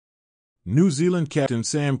New Zealand captain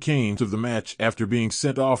Sam Cane of the match after being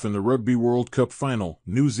sent off in the Rugby World Cup final.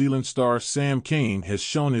 New Zealand star Sam Cane has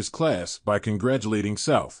shown his class by congratulating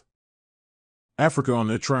South Africa on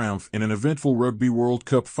their triumph in an eventful Rugby World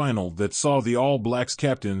Cup final that saw the All Blacks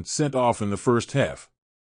captain sent off in the first half.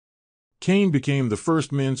 Cane became the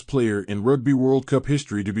first men's player in Rugby World Cup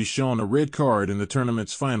history to be shown a red card in the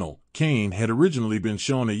tournament's final. Cane had originally been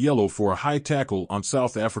shown a yellow for a high tackle on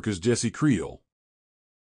South Africa's Jesse Kriel,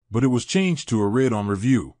 but it was changed to a red on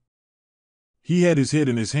review. He had his head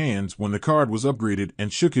in his hands when the card was upgraded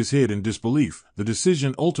and shook his head in disbelief. The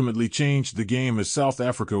decision ultimately changed the game as South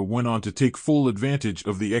Africa went on to take full advantage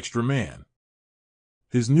of the extra man.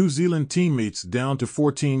 His New Zealand teammates, down to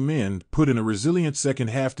 14 men, put in a resilient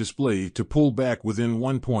second-half display to pull back within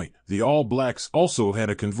 1 point. The All Blacks also had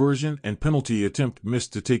a conversion and penalty attempt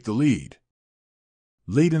missed to take the lead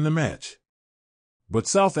late in the match, but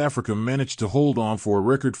South Africa managed to hold on for a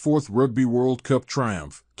record fourth Rugby World Cup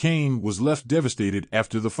triumph. Cane was left devastated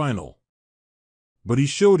after the final, but he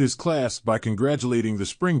showed his class by congratulating the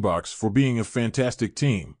Springboks for being a fantastic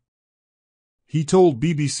team. He told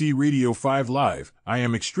BBC Radio 5 Live, "I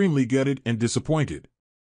am extremely gutted and disappointed.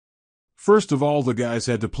 First of all, the guys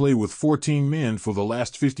had to play with 14 men for the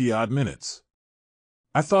last 50-odd minutes.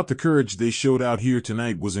 I thought the courage they showed out here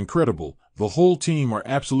tonight was incredible. The whole team are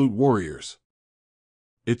absolute warriors.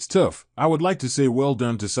 It's tough. I would like to say well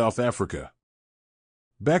done to South Africa.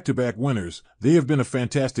 Back-to-back winners, they have been a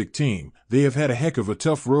fantastic team. They have had a heck of a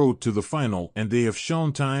tough road to the final, and they have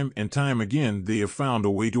shown time and time again they have found a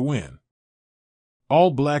way to win." All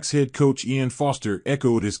Blacks head coach Ian Foster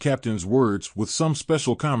echoed his captain's words with some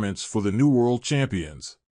special comments for the new world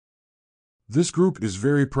champions. "This group is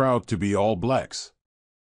very proud to be All Blacks.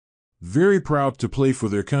 Very proud to play for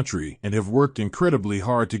their country and have worked incredibly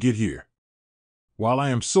hard to get here. While I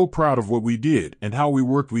am so proud of what we did and how we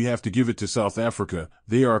worked, we have to give it to South Africa.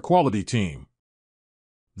 They are a quality team.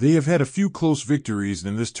 They have had a few close victories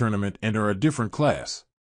in this tournament and are a different class.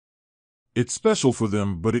 It's special for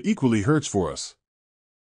them, but it equally hurts for us.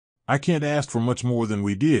 I can't ask for much more than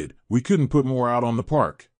we did. We couldn't put more out on the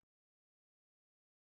park."